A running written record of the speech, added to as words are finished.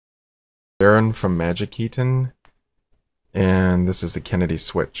Darren from MagiKeaton, and this is the Kennedy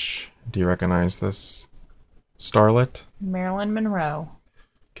switch. Do you recognize this starlet? Marilyn Monroe.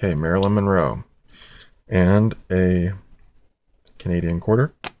 Okay, Marilyn Monroe. And a Canadian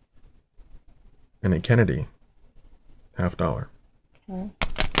quarter. And a Kennedy $50. Okay.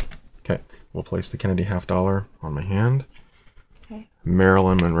 Okay, we'll place the Kennedy $50 on my hand. Okay.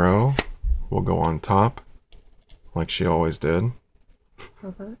 Marilyn Monroe will go on top, like she always did.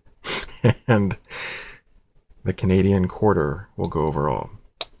 Over. And the Canadian quarter will go over all.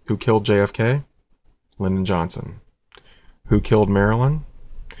 Who killed JFK? Lyndon Johnson. Who killed Marilyn?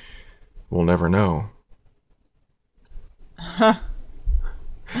 We'll never know. Oh,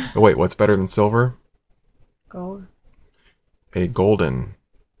 wait, what's better than silver? Gold. A golden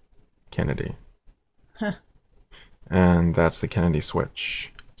Kennedy. And that's the Kennedy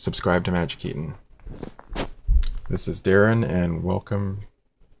switch. Subscribe to MagiKeaton. This is Darren, and welcome